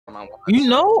You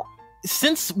know,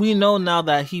 since we know now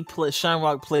that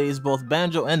Shamrock plays both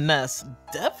Banjo and Ness,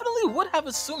 definitely would have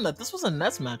assumed that this was a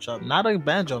Ness matchup, not a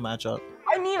Banjo matchup.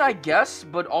 I mean, I guess,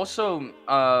 but also,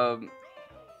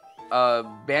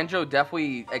 Banjo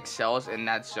definitely excels in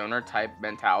that zoner type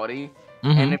mentality.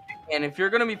 Mm-hmm. And if you're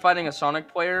gonna be fighting a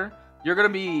Sonic player, you're gonna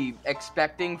be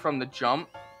expecting from the jump,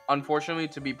 unfortunately,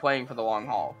 to be playing for the long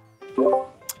haul.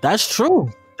 That's true.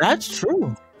 That's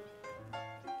true.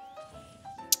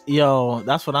 Yo,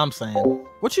 that's what I'm saying.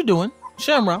 What you doing,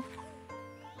 Shamrock?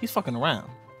 He's fucking around,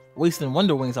 wasting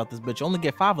Wonder Wings out this bitch. You only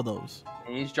get 5 of those.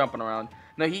 And he's jumping around.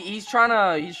 No, he's trying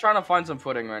to find some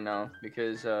footing right now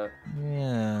because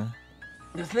yeah.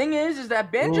 The thing is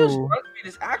that Banjo's run speed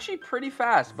is actually pretty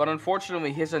fast, but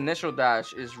unfortunately his initial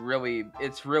dash is really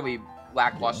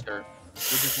lackluster,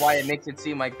 which is why it makes it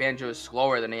seem like Banjo is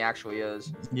slower than he actually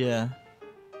is. Yeah.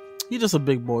 He's just a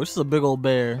big boy. Just a big old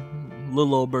bear,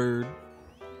 little old bird.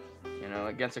 You know,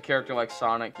 against a character like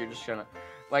Sonic, you're just gonna,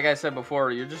 like I said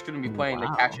before, you're just gonna be playing the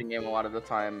catching game a lot of the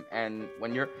time, and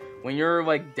when you're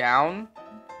like down,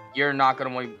 you're not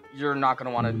gonna want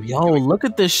to. Yo, look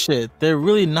at this shit. They're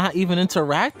really not even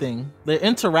interacting. They're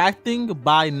interacting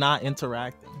by not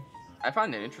interacting. I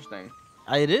find it interesting.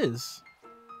 It is.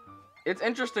 It's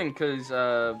interesting because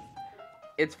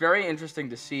it's very interesting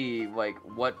to see like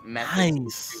what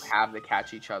methods you have to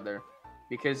catch each other.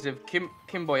 Because if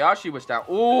Kimboiyachi was down,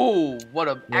 oh, what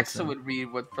an excellent read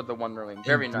for the Wonder Wing.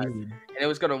 Very nice. And it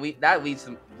was gonna leads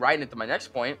them right into my next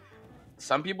point.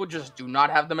 Some people just do not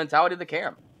have the mentality of the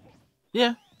camp.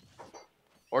 Yeah.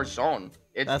 Or zone.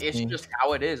 It's just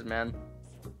how it is, man.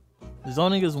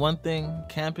 Zoning is one thing.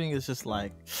 Camping is just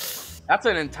like. That's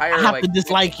an entire. I have to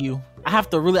dislike you. I have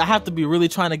to be really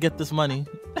trying to get this money.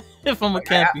 If I'm a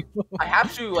campy. I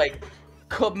have to like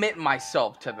commit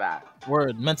myself to that.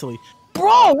 Word mentally.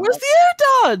 Bro, where's the air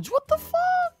dodge? What the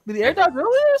fuck? Did the air dodge earlier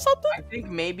or something? I think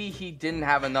maybe he didn't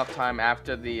have enough time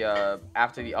after the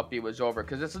upbeat was over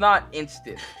because it's not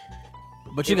instant.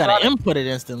 But you gotta input it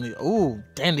instantly. Ooh,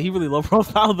 damn! Did he really low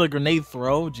profile the grenade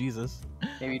throw? Jesus.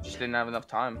 Maybe he just didn't have enough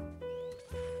time.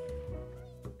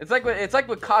 It's like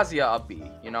with Kazuya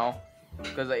upbeat, you know,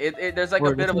 because there's like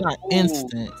a bit of a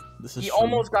instant. He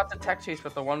almost got the tech chase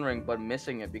with the One Ring, but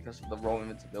missing it because of the roll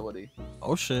invincibility.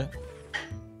 Oh shit.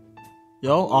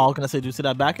 Yo, can I say, do you see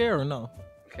that back air or no?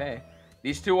 Okay,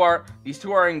 these two are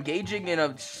engaging in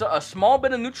a small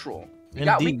bit of neutral. We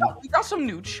got some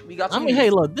nooch. We got some. I mean,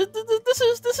 hey, look, this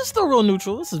is still real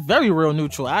neutral. This is very real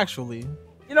neutral, actually.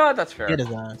 You know what? That's fair. Get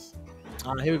his ass.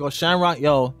 All right, here we go. Shamrock,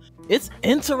 yo, it's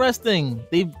interesting.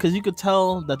 Because you could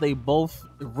tell that they both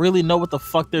really know what the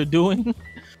fuck they're doing.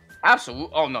 Absolutely.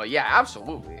 Oh no, yeah,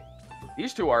 absolutely.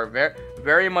 These two are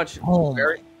very much. Oh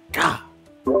my God.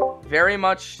 Very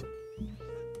much.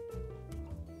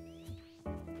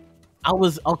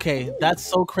 That's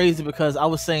so crazy because I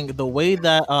was saying the way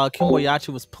that Kimboiyachi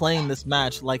was playing this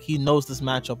match, like he knows this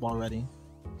matchup already.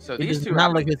 So these two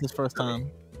not like it's his first time.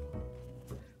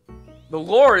 The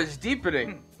lore is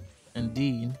deepening.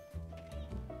 Indeed.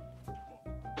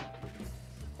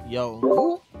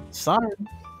 Yo, sorry.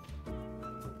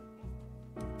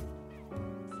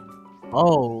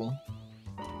 Oh.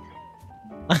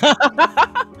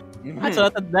 I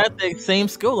thought that's the same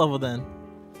skill level then.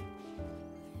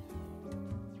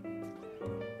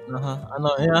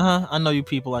 I know you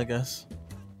people, I guess.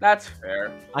 That's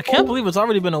fair. I can't believe it's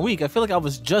already been a week. I feel like I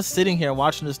was just sitting here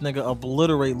watching this nigga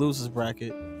obliterate losers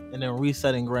bracket and then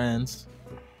resetting grands.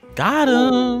 Got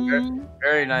him.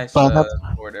 Very nice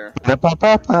order.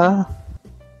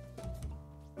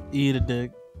 Eat a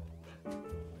dick.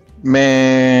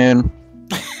 Man.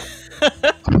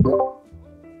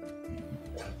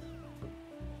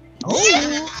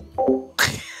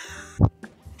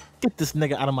 Get this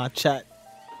nigga out of my chat.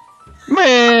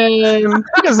 Man, he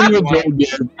doesn't even go again.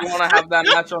 You want to have that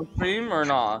match on stream or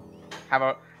not?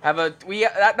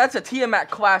 That's a Tiamat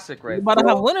classic, right? We're about to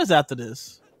have winners after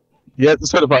this. Yeah,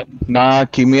 it's sort of like, nah,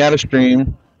 keep me out of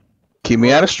stream. Keep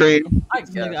me out of stream. I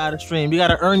guess. Nigga out of stream. You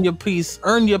gotta earn your piece,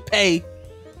 earn your pay,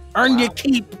 earn your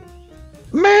keep.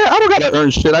 Man, I don't gotta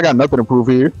earn shit. I got nothing to prove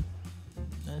here.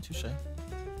 Touche.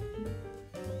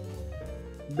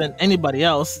 Than anybody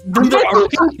else. There are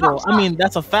people. I mean,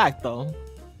 that's a fact, though.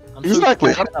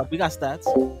 Exactly. We got stats.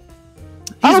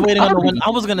 He's waiting on the one.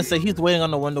 I was gonna say he's waiting on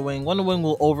the Wonder Wing. Wonder Wing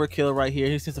will overkill right here.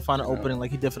 He needs to find an opening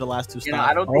like he did for the last two stops.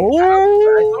 I don't think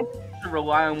you should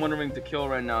rely on Wonder Wing to kill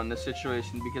right now in this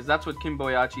situation because that's what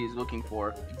Kimboiyachi is looking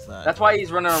for. Exactly. That's why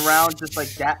he's running around just like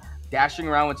dashing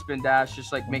around with spin dash,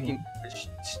 just like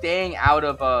staying out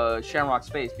of Shamrock's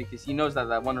face because he knows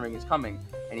that Wonder Wing is coming.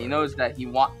 and he knows that he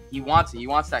wants it. He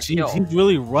wants that Jeez, kill. he's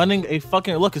really running a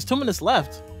fucking look. It's 2 minutes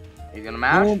left. He's gonna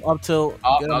mash. Boom, up till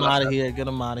get him out of it. here. Get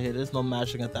him out of here. There's no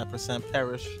mashing at that percent.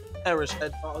 Perish,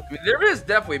 head fog. I mean, there is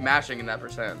definitely mashing in that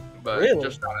percent, but Really?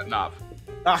 just not enough.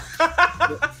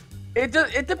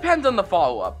 It depends on the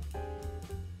follow up.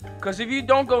 Because if you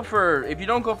don't go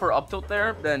for up tilt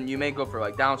there, then you may go for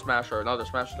like down smash or another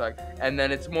smash attack, and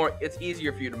then it's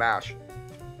easier for you to mash.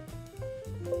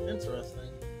 Interesting.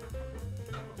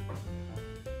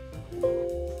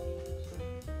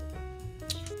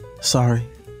 Sorry.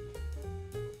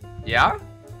 Yeah,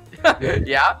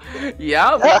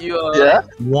 yeah. But you, Yeah.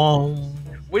 Whoa.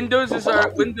 Windows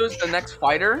the next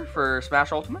fighter for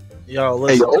Smash Ultimate. Yo,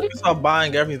 listen, yo. we can stop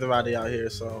buying everybody out here,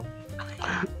 so.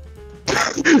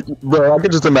 Bro, I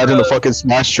could just imagine the fucking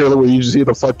Smash trailer where you see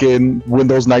the fucking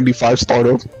Windows 95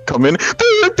 startup come in.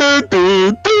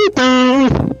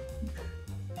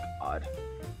 Odd.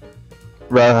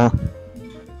 Bruh.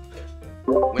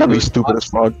 That'd be stupid as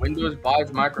fuck. Windows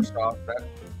buys Microsoft.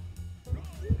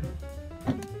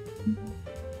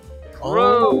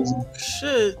 Oh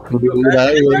shit.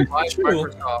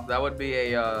 Microsoft. That would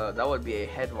be a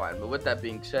headline. But with that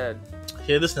being said,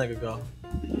 Here this nigga go.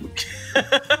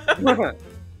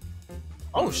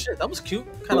 Oh shit, that was cute.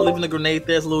 Kind of leaving the grenade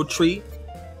there as a little treat.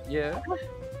 yeah,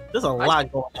 There's a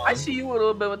lot going on. I see you a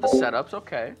little bit with the setups.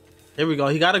 Okay. Here we go.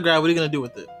 He got to grab. What are you gonna do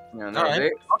with it? Yeah, no, All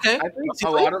right. Okay. I think What's he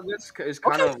a playing? lot of this is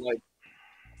kind of like.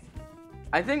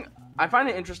 I find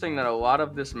it interesting that a lot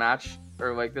of this match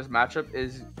or like this matchup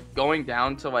is going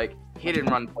down to like hit and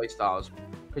run playstyles,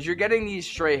 because you're getting these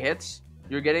stray hits,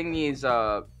 you're getting these,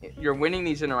 you're winning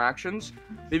these interactions,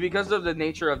 but because of the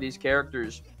nature of these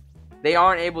characters, they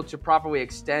aren't able to properly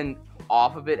extend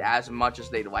off of it as much as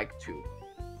they'd like to.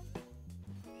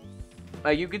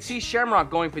 Like you could see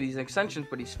Shamrock going for these extensions,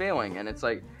 but he's failing, and it's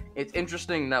like it's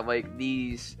interesting that like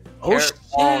these. Oh shit!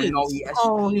 No,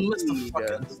 he missed the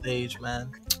fucking stage,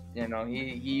 man. You know,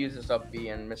 he uses up B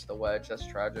and missed the wedge. That's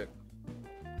tragic.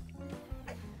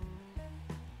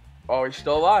 Oh, he's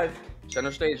still alive.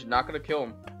 Center stage, not gonna kill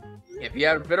him. If he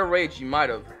had a bit of rage, he might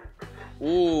have.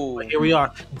 Ooh. But here we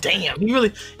are. Damn, he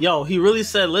really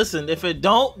said, listen, if it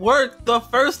don't work the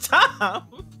first time,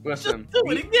 Listen, just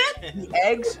do it again.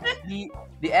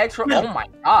 The eggs from oh my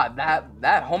god,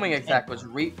 that homing attack was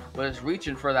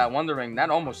reaching for that Wonder Ring. That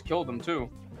almost killed him too.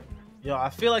 Yo, I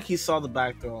feel like he saw the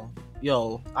back throw. He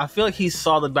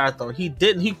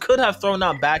didn't. He could have thrown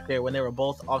out back there when they were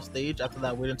both off stage after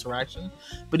that weird interaction.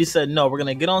 But he said, no, we're going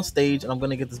to get on stage and I'm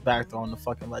going to get this back throw on the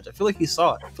fucking ledge. I feel like he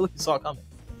saw it. I feel like he saw it coming.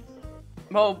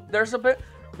 Well, there's a bit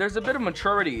of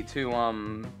maturity to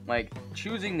like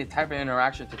choosing the type of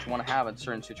interactions that you want to have in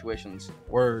certain situations.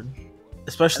 Word.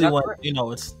 Especially when,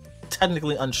 it's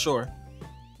technically unsure.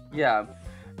 Yeah.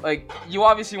 Like, you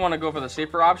obviously want to go for the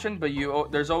safer option, but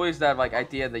there's always that like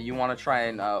idea that you want to try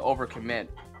and overcommit,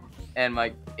 and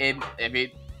like if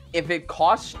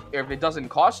it doesn't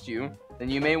cost you,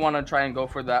 then you may want to try and go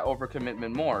for that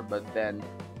overcommitment more. But then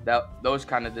those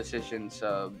kind of decisions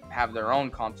have their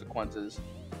own consequences.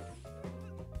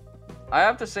 I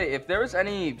have to say, if there was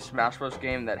any Smash Bros.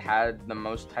 Game that had the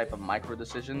most type of micro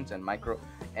decisions and micro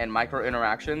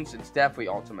interactions, it's definitely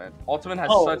Ultimate. Ultimate has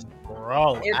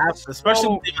especially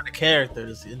with the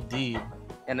characters, indeed.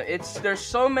 And there's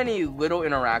so many little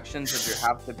interactions that you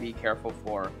have to be careful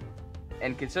for.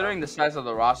 And considering the size of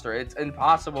the roster, it's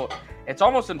impossible. It's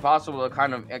almost impossible to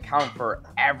kind of account for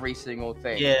every single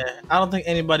thing. Yeah, I don't think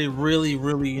anybody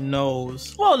really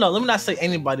knows. Well, no, let me not say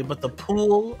anybody, but the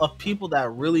pool of people that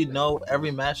really know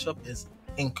every matchup is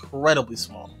incredibly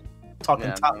small.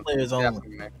 Talking top players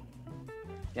only.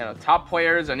 Top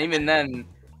players, and even then,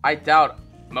 I doubt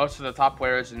most of the top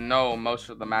players know most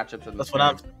of the matchups of the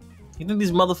game. You think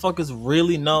these motherfuckers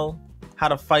really know how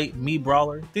to fight me,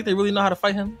 Brawler? Think they really know how to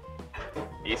fight him?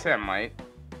 He said might.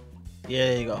 Yeah,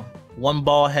 there you go. One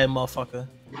ball head motherfucker.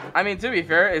 I mean, to be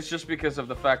fair, it's just because of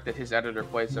the fact that his editor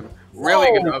plays him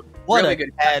really good. Really good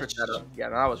catch. Yeah,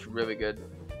 that was really good.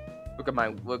 Look at my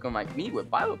me with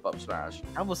Violet Up Smash.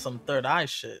 That was some third eye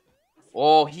shit.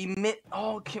 Oh, he missed.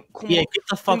 Oh, get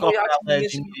the fuck off that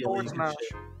ledge immediately.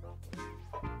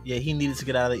 Yeah, he needed to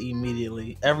get out of it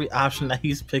immediately. Every option that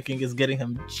he's picking is getting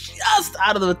him just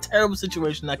out of the terrible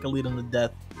situation that could lead him to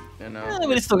death.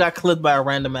 But he still got clipped by a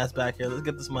random ass back here. Let's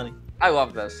get this money. I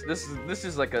love this. This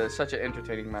is like such an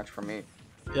entertaining match for me.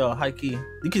 Yo, high key.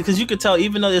 Because you could tell,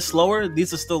 even though they're slower,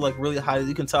 these are still like really high.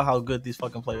 You can tell how good these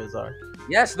fucking players are.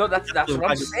 Yes, no, that's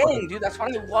what I'm saying, dude. That's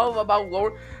what I love about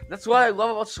That's what I love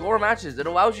about slower matches. It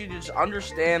allows you to just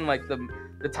understand like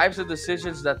the types of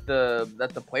decisions that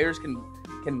the players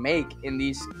can make in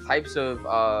these types of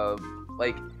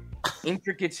like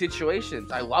intricate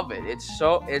situations. I love it. It's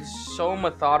so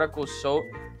methodical, so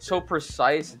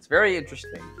precise. It's very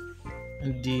interesting.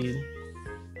 Indeed.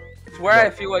 It's where I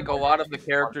feel like a lot of the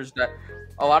characters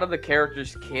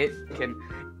kit can,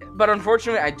 but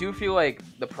unfortunately, I do feel like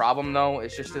the problem though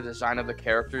is just the design of the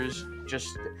characters just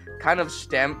kind of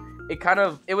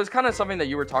it was kind of something that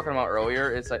you were talking about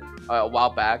earlier. It's like a while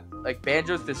back, like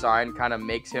Banjo's design kind of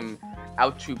makes him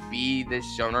out to be this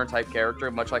genre type character,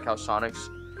 much like how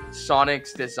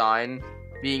Sonic's design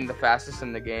being the fastest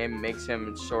in the game makes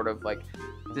him sort of like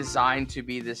designed to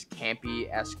be this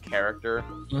campy-esque character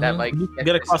that like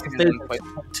get across the stage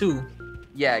too.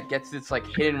 Yeah, it gets its like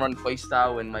hit and run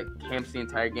playstyle and like camps the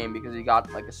entire game because he got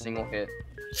like a single hit.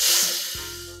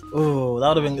 Oh,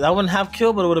 that wouldn't have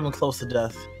killed, but it would have been close to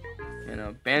death. You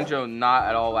know, Banjo not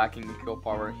at all lacking in kill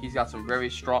power. He's got some very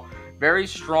strong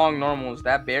normals.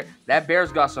 That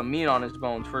bear's got some meat on his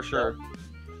bones for sure.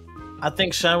 I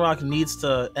think Shamrock needs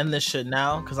to end this shit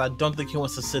now because I don't think he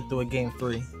wants to sit through a game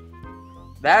 3.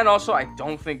 That, and also I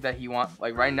don't think that he wants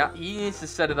like right now. He needs to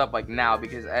set it up like now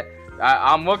because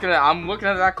I'm looking at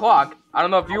that clock. I don't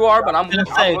know if you are, but I'm looking at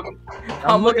that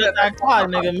clock,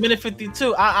 nigga. Minute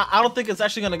 52. I don't think it's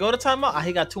actually gonna go to timeout.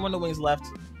 He got 2 Wonder Wings left.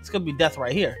 It's gonna be death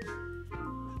right here,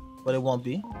 but it won't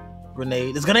be.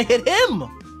 Grenade is gonna hit him.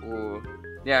 Ooh.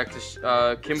 Yeah, because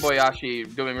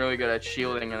Kimboiyachi doing really good at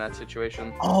shielding in that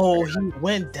situation. Oh, he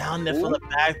went down there for the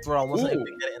back throw. Wasn't able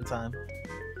to get it in time.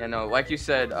 Yeah, no, like you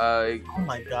said, oh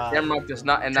my god. Shamrock does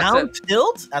not, and down that's it.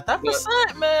 Tilt at that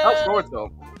percent, man. That was forward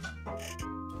tilt.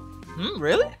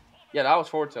 Really? Yeah, that was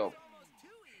forward tilt.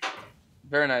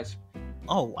 Very nice.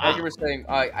 Oh wow. Like you were saying,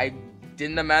 I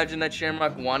didn't imagine that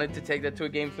Shamrock wanted to take that to a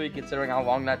game 3, considering how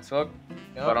long that took.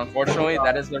 Yep. But unfortunately,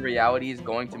 that is the reality he's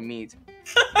going to meet.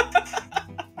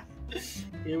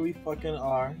 Here we fucking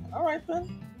are. All right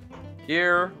then.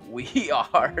 Here we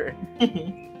are.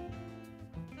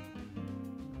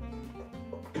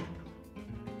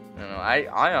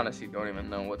 I honestly don't even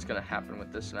know what's gonna happen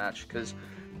with this match because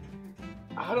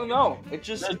I don't know.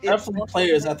 There's definitely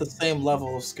players at the same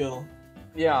level of skill.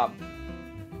 Yeah.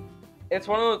 It's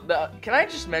one of the. Can I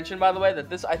just mention, by the way,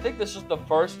 that I think this is the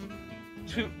first.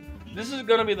 This is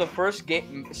gonna be the first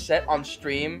game set on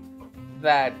stream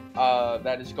that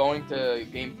is going to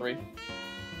game 3.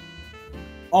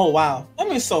 Oh wow! I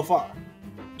mean, so far.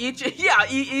 Each of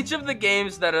the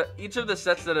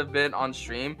sets that have been on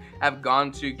stream have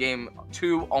gone to game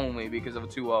 2 only because of a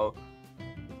 2-0.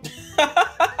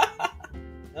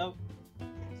 Yep.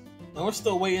 And we're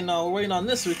still waiting on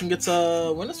this so we can get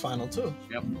to winners final too.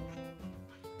 Yep.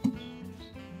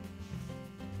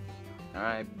 All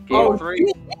right, game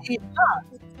 3.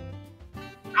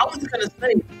 I was gonna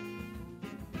say.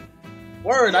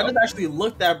 Word, I just actually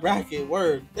looked at bracket.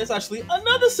 Word, there's actually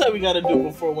another set we gotta do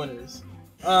before winners.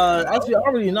 As we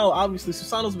already know, obviously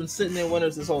Susano's been sitting in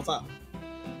winners this whole time.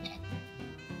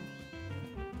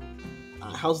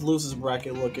 How's Luz's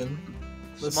bracket looking?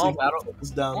 Let's Small see battle.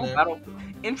 what's down there. Battle.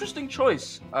 Interesting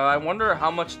choice. I wonder how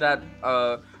much that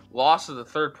loss of the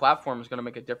third platform is going to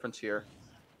make a difference here.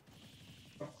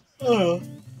 I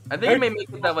think it may make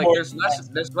it that like there's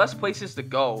less places to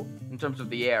go in terms of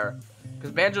the air,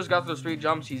 because Banjo's got those 3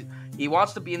 jumps. He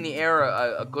wants to be in the air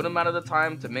a good amount of the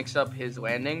time to mix up his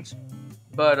landings,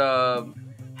 but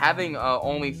having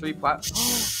only 3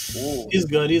 platforms. He's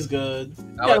good. He's good.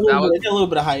 That was a little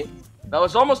bit of height. That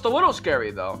was almost a little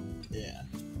scary though. Yeah.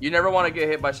 You never want to get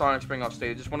hit by Sonic Spring off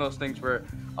stage. It's one of those things where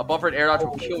a buffered air dodge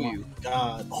will kill you.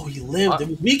 God. Oh, he lived. It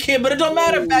was weak hit, but it don't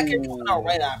matter. Back in coming out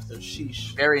right after.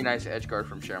 Sheesh. Very nice edge guard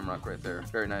from Shamrock right there.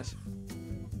 Very nice.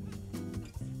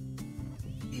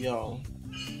 Yo,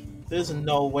 there's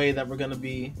no way that we're gonna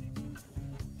be.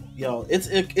 Yo,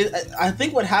 I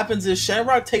think what happens is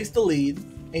Shamrock takes the lead,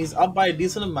 and he's up by a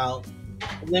decent amount,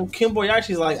 and then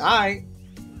Kimboiyachi's like, "All right,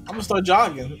 I'm gonna start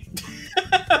jogging."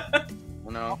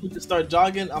 No. I'm gonna start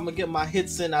jogging. I'm gonna get my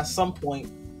hits in at some point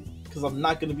because I'm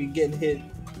not gonna be getting hit.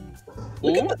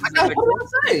 Look at that. What did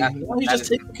I say? He's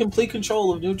just taking complete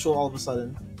control of neutral all of a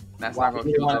sudden. That's not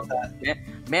gonna kill that.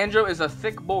 Banjo is a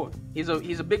thick boy. He's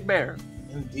a big bear.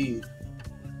 Indeed.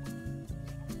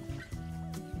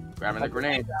 Grabbing the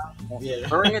grenade. Yeah.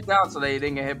 Burning it down so they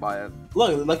didn't get hit by it.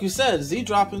 Look, like you said, Z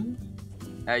dropping.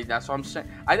 Hey, that's what I'm saying.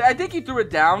 I think he threw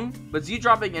it down, but Z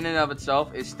dropping in and of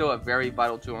itself is still a very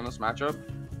vital tool in this matchup.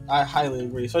 I highly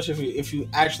agree, especially if you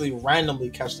actually randomly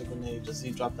catch the grenade, just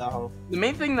Z drop that hoe. The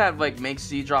main thing that like makes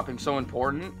Z dropping so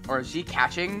important, or Z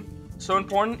catching so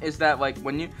important, is that like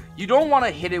when you don't want to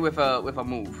hit it with a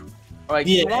move. Like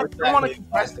you don't want to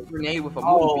compress the grenade with a move.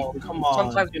 Oh, come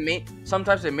on.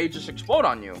 Sometimes it may just explode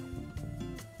on you.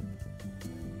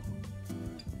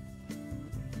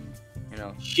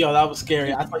 know. Yo, that was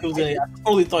scary. I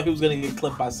totally thought he was gonna get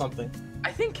clipped by something.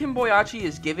 I think Kimboiyachi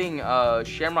is giving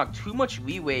Shamrock too much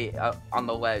leeway on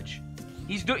the ledge.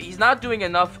 He's not doing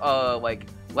enough like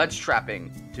ledge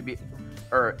trapping to be,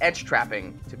 or edge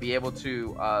trapping to be able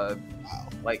to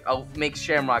like make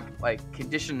Shamrock like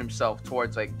condition himself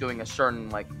towards like doing a certain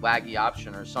like laggy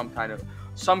option or some kind of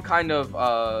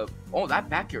oh, that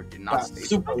back air did not stay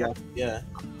super low. Yeah.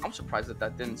 I'm surprised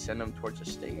that didn't send him towards the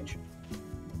stage.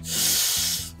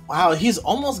 Wow, he's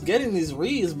almost getting these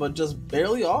reads, but just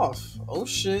barely off. Oh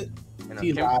shit.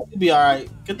 You know, He'll be alright.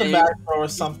 Get the back throw or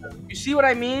something. You see what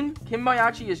I mean?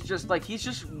 Kimboiyachi is just like, he's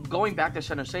just going back to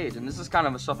center stage, and this is kind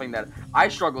of something that I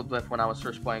struggled with when I was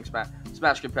first playing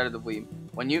Smash competitively.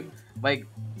 When you like,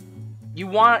 you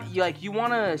want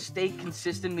to stay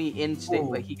consistently in stage.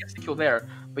 Like, he gets the kill there,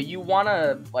 but you want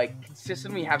to like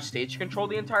consistently have stage control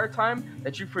the entire time,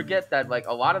 that you forget that like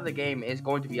a lot of the game is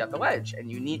going to be at the ledge, and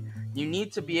you need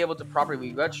to be able to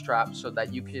properly ledge trap so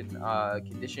that you can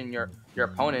condition your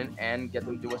opponent and get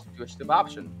them to do a stupid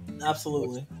option.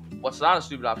 Absolutely. What's not a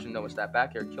stupid option though is that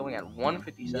back air killing at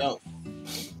 157. Yo.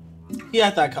 He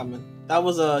had that coming. That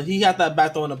was he had that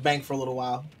back throw in the bank for a little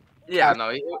while. Yeah, no,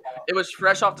 it was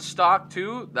fresh off the stock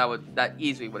too. That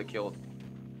easily would have killed.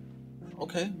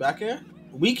 Okay, back air.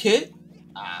 Weak hit.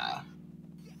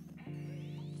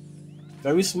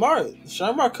 Very smart.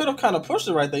 Shamrock could have kind of pushed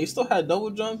it right there. He still had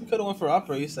double jump. He could have went for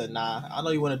upper. He said, nah, I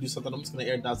know you want to do something. I'm just going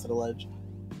to air down to the ledge.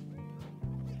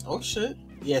 Oh, shit.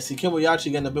 Yeah, see,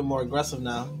 Kimboiyachi getting a bit more aggressive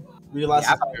now. Realizes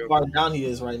how far down he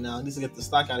is right now. He needs to get the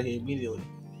stock out of here immediately.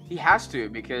 He has to,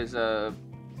 because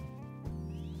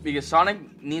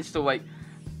Sonic needs to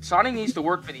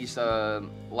work for these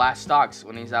last stocks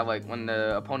when he's at when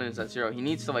the opponent is at 0. He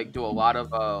needs to do a lot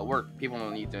of work. People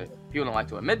don't like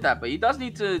to admit that, but he does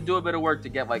need to do a bit of work to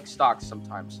get stocks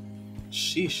sometimes.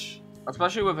 Sheesh.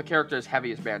 Especially with a character as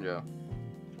heavy as Banjo.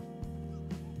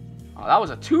 Oh, that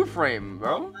was a 2-frame,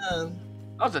 bro. Oh, man.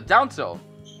 That was a down tilt.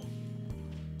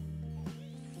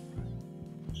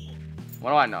 What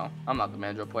do I know? I'm not the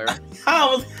Banjo player.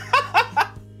 Totally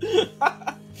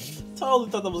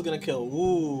thought that was gonna kill.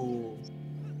 Ooh.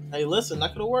 Hey, listen,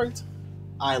 that could have worked.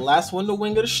 Alright, last window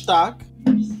wing of the stock.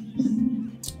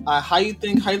 How you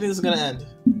think this is gonna end?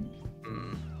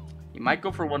 He might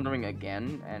go for wondering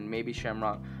again, and maybe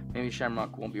Shamrock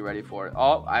won't be ready for it.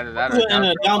 Oh, either that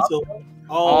or down tilt.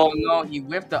 Oh no, he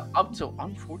whiffed the up tilt.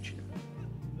 Unfortunate.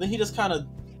 Then he just kind of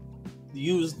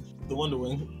used the Wonder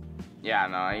Wing. Yeah,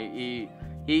 no, he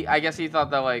I guess he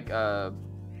thought that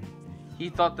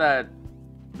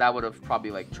that would have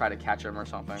probably tried to catch him or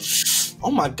something. Oh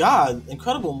my god,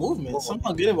 incredible movement.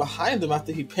 Somehow getting behind him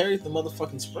after he parried the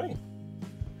motherfucking spring.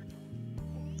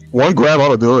 One grab ought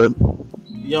to do it.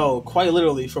 Yo, quite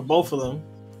literally, for both of them.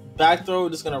 Back throw,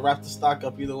 just gonna wrap the stock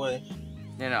up either way.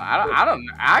 You know, I don't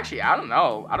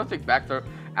know. I don't think back throw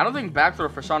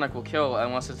for Sonic will kill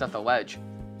unless it's at the ledge.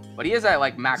 But he is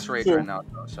at max rage right now,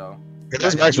 though, so. It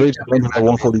is max rage at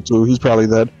 142. He's probably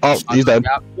dead. Oh, he's dead.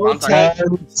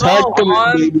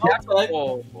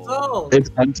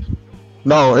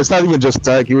 No, it's not even just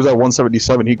tag. He was at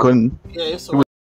 177. He couldn't. Yeah, it's